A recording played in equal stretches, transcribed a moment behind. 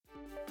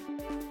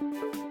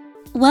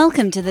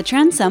Welcome to the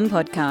Transum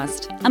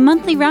Podcast, a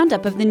monthly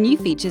roundup of the new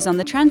features on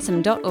the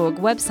transum.org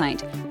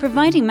website,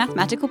 providing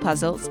mathematical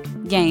puzzles,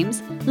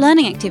 games,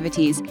 learning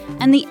activities,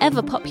 and the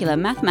ever-popular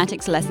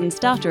mathematics lesson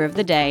starter of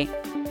the day.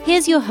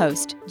 Here's your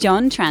host,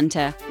 John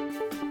Tranter.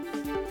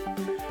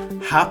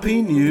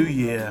 Happy New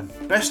Year!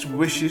 Best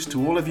wishes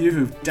to all of you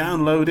who've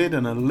downloaded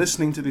and are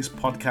listening to this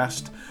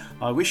podcast.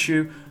 I wish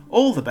you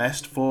all the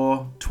best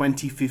for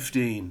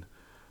 2015.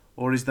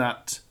 Or is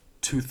that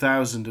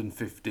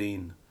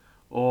 2015?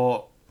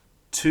 Or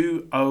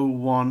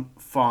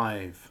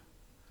 2015?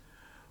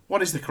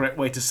 What is the correct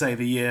way to say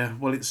the year?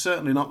 Well, it's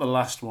certainly not the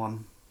last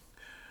one.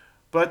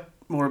 But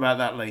more about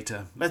that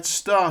later. Let's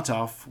start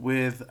off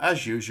with,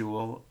 as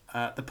usual,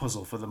 the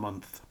puzzle for the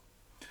month.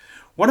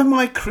 One of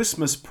my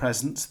Christmas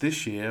presents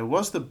this year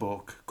was the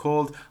book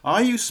called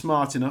Are You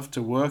Smart Enough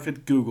to Work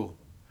at Google?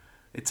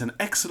 It's an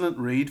excellent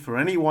read for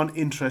anyone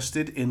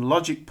interested in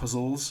logic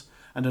puzzles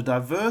and a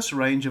diverse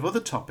range of other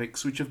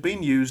topics which have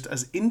been used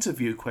as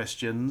interview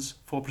questions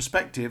for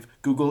prospective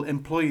Google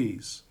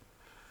employees.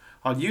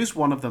 I'll use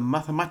one of the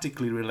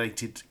mathematically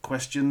related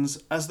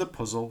questions as the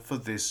puzzle for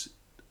this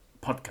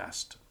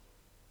podcast.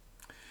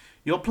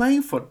 You're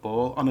playing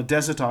football on a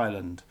desert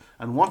island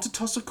and want to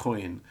toss a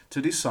coin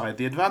to decide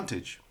the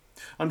advantage.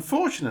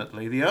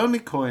 Unfortunately, the only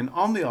coin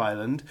on the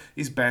island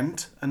is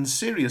bent and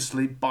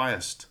seriously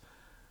biased.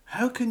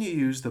 How can you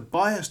use the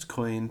biased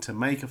coin to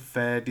make a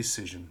fair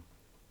decision?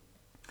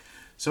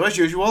 So as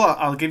usual,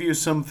 I'll give you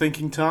some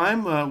thinking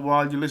time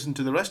while you listen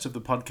to the rest of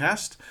the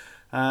podcast.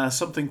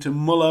 Something to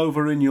mull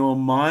over in your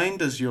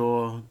mind as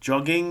you're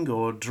jogging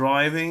or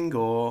driving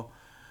or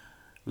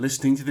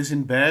listening to this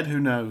in bed,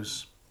 who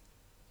knows.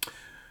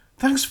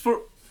 Thanks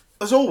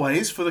as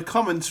always, for the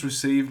comments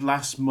received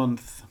last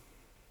month.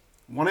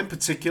 One in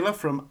particular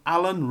from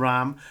Alan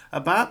Ram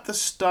about the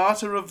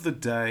starter of the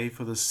day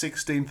for the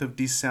 16th of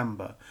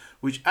December,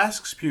 which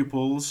asks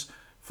pupils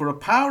for a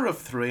power of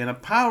 3 and a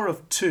power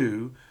of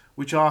 2,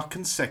 which are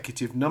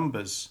consecutive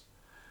numbers.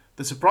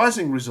 The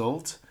surprising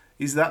result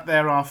is that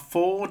there are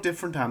 4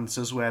 different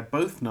answers where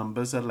both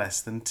numbers are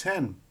less than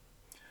 10.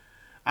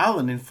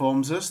 Alan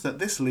informs us that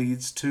this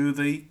leads to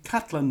the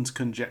Catland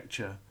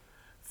conjecture,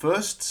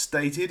 first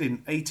stated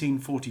in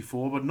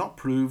 1844 but not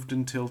proved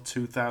until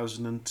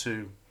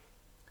 2002.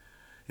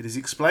 It is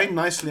explained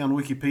nicely on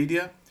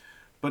Wikipedia,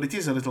 but it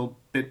is a little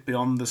bit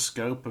beyond the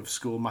scope of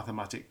school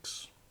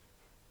mathematics.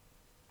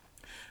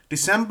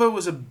 December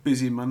was a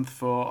busy month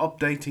for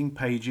updating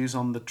pages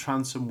on the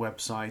Transum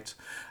website,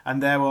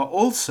 and there were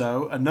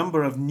also a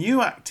number of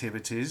new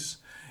activities,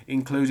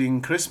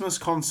 including Christmas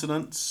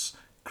consonants,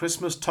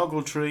 Christmas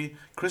toggle tree,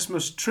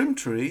 Christmas trim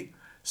tree,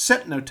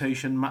 set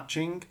notation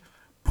matching,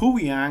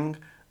 Puyang,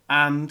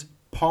 and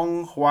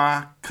Pong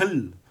Hua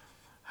Kul,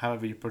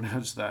 however you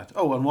pronounce that.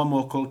 Oh, and one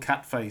more called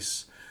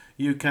Catface.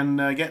 You can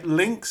get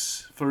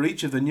links for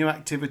each of the new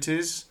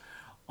activities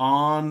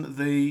on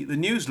the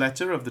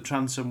newsletter of the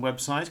Transum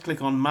website.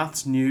 Click on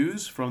Maths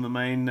News from the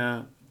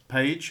main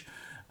page,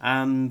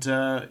 and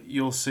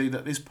you'll see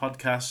that this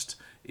podcast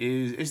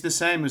is the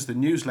same as the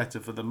newsletter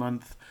for the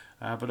month,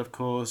 but of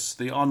course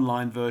the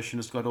online version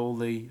has got all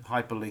the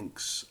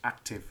hyperlinks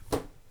active.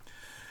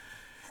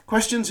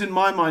 Questions in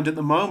my mind at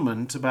the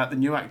moment about the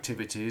new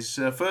activities.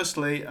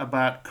 Firstly,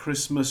 about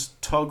Christmas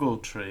toggle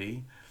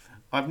tree.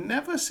 I've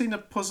never seen a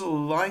puzzle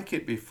like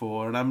it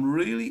before, and I'm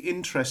really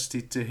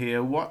interested to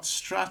hear what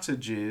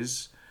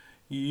strategies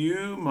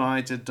you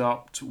might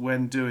adopt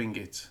when doing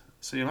it.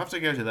 So you'll have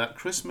to go to that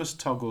Christmas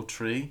toggle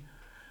tree.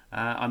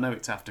 I know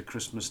it's after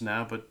Christmas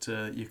now, but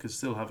you can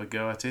still have a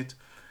go at it.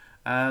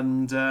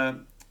 And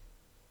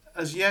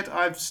as yet,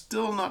 I've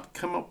still not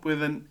come up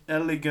with an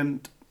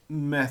elegant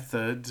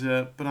method,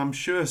 but I'm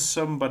sure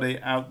somebody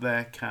out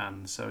there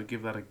can, so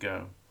give that a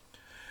go.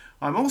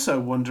 I'm also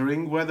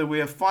wondering whether we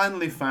have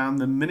finally found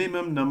the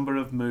minimum number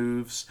of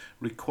moves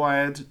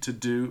required to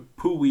do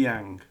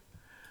Puyang.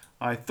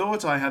 I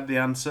thought I had the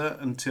answer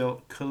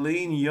until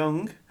Colleen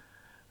Young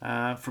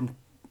via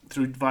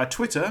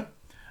Twitter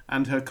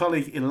and her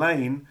colleague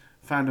Elaine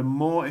found a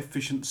more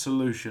efficient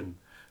solution.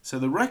 So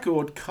the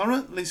record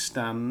currently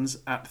stands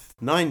at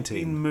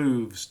 19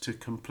 moves to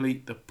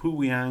complete the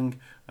Puyang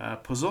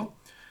puzzle.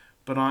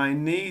 But I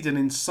need an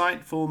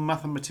insightful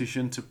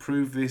mathematician to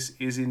prove this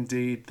is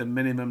indeed the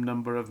minimum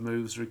number of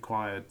moves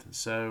required.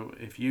 So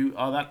if you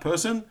are that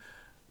person,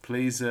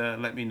 please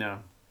let me know.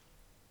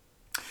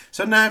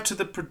 So now to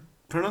the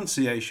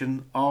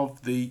pronunciation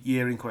of the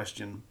year in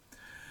question.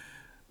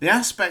 The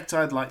aspect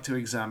I'd like to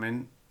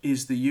examine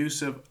is the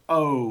use of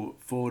O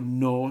for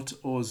naught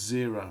or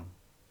zero.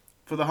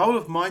 For the whole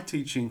of my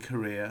teaching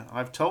career,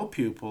 I've told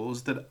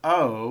pupils that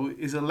O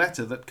is a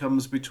letter that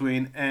comes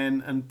between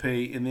N and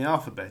P in the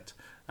alphabet,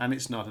 and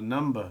it's not a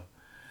number.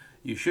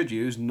 You should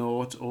use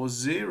naught or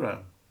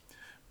zero.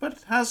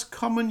 But has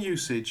common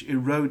usage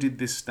eroded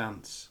this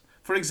stance?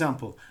 For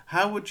example,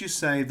 how would you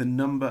say the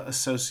number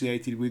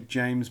associated with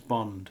James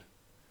Bond?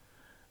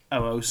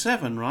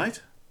 007,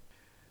 right?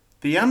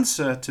 The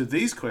answer to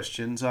these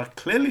questions are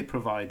clearly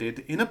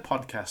provided in a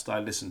podcast I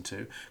listen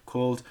to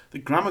called The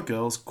Grammar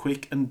Girl's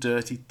Quick and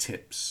Dirty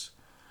Tips.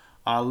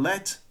 I'll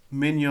let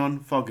Mignon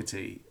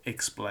Fogarty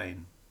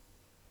explain.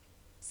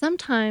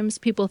 Sometimes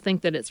people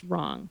think that it's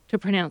wrong to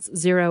pronounce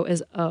 0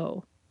 as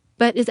O,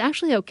 but it's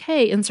actually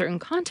okay in certain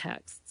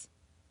contexts.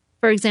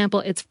 For example,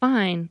 it's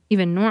fine,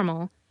 even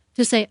normal,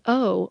 to say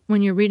O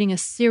when you're reading a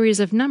series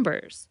of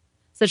numbers,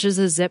 such as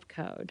a zip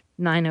code,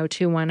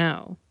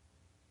 90210,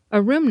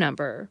 a room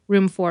number,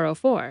 room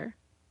 404,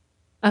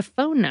 a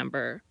phone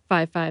number,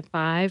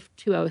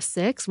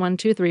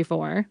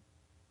 555-206-1234,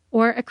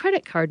 or a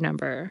credit card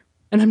number,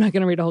 and I'm not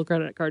going to read a whole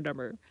credit card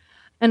number.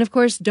 And of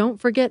course, don't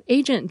forget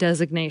agent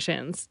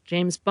designations,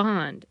 James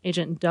Bond,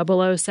 Agent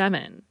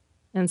 007,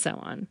 and so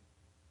on.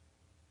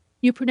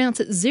 You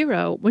pronounce it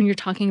 0 when you're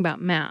talking about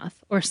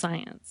math or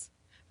science.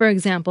 For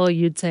example,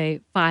 you'd say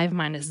 5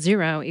 minus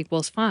 0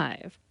 equals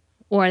 5,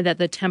 or that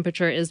the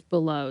temperature is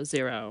below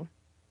 0.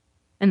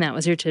 And that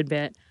was your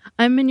tidbit.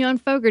 I'm Mignon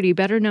Fogarty,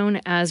 better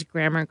known as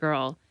Grammar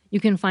Girl.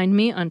 You can find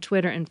me on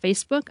Twitter and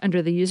Facebook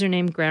under the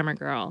username Grammar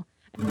Girl.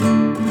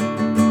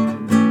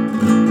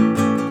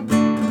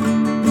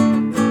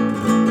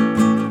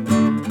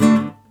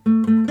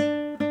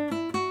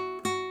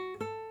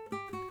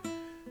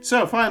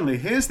 So finally,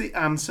 here's the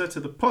answer to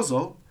the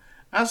puzzle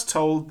as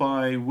told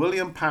by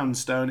William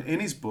Poundstone in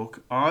his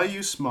book, Are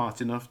You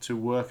Smart Enough to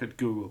Work at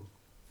Google?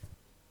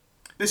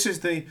 This is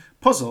the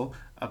puzzle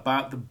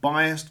about the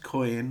biased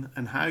coin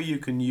and how you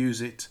can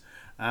use it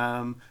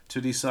to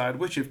decide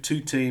which of two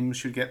teams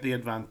should get the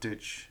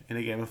advantage in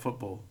a game of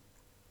football.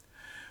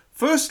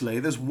 Firstly,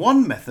 there's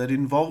one method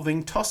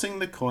involving tossing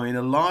the coin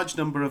a large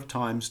number of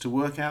times to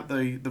work out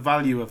the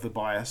value of the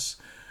bias,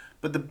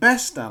 but the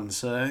best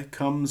answer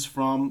comes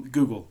from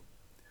Google.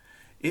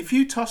 If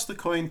you toss the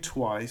coin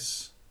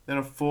twice, there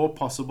are 4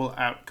 possible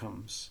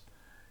outcomes: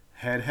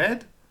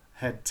 head-head,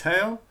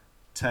 head-tail,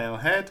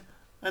 tail-head,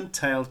 and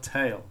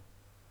tail-tail.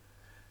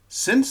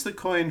 Since the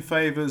coin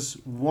favours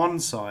one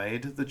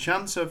side, the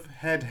chance of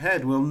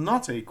head-head will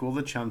not equal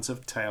the chance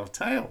of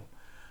tail-tail.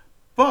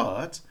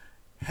 But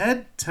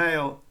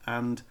head-tail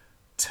and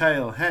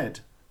tail-head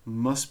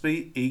must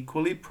be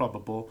equally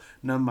probable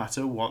no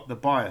matter what the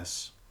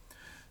bias.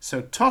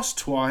 So toss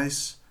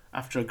twice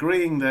after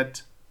agreeing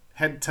that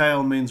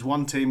head-tail means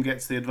one team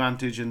gets the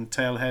advantage and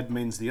tail-head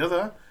means the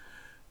other.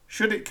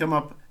 Should it come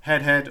up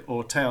head-head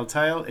or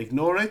tail-tail,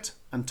 ignore it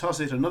and toss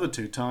it another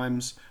 2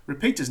 times.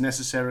 Repeat as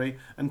necessary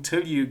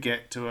until you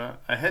get to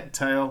a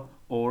head-tail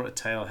or a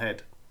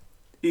tail-head.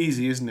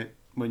 Easy, isn't it,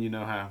 when you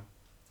know how?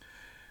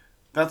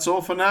 That's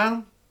all for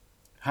now.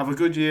 Have a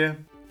good year.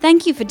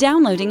 Thank you for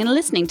downloading and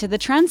listening to the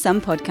Transum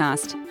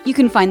podcast. You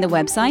can find the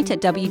website at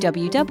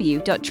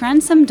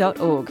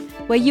www.transum.org,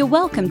 where you're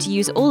welcome to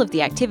use all of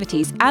the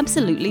activities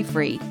absolutely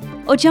free.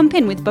 Or jump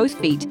in with both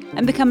feet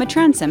and become a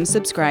Transum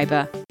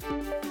subscriber.